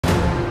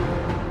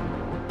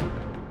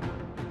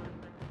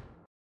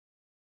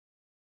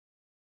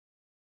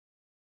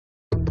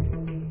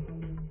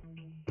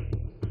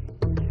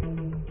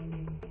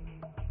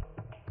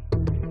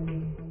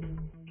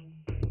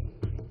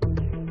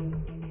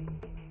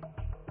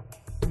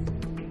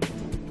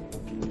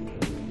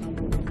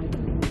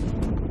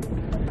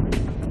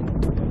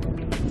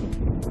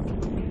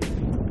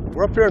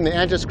We're up here on the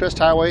Angeles Crest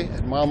Highway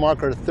at mile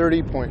marker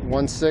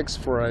 30.16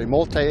 for a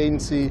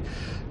multi-agency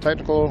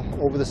technical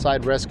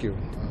over-the-side rescue.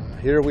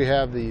 Here we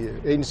have the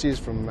agencies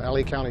from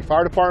LA County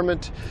Fire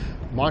Department,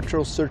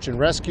 Montrose Search and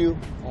Rescue,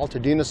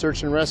 Altadena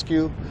Search and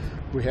Rescue.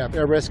 We have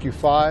Air Rescue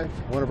 5,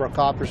 one of our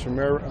copters from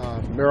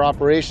Air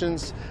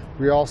Operations.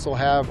 We also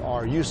have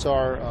our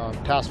USAR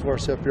task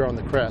force up here on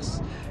the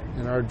crest.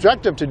 And our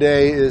objective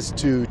today is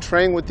to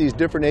train with these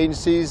different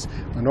agencies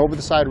on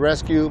over-the-side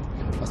rescue,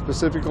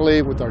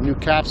 specifically with our new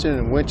capstan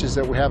and winches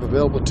that we have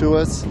available to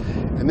us.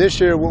 And this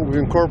year what we've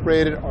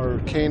incorporated are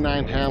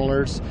canine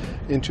handlers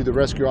into the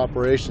rescue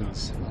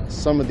operations.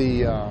 Some of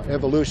the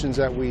evolutions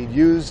that we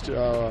used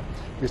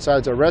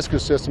besides our rescue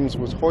systems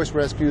was hoist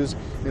rescues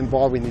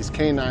involving these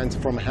canines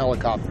from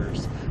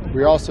helicopters.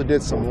 We also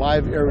did some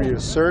live area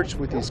search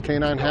with these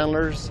canine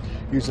handlers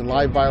using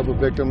live viable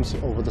victims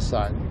over the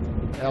side.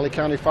 LA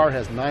County Fire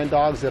has 9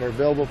 dogs that are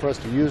available for us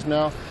to use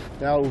now.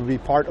 Now it will be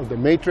part of the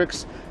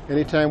matrix.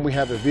 Anytime we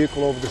have a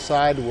vehicle over the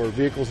side where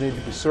vehicles need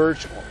to be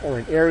searched or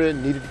an area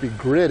needed to be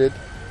gridded,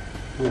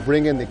 we'll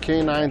bring in the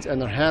canines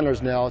and their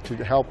handlers now to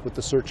help with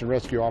the search and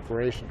rescue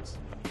operations.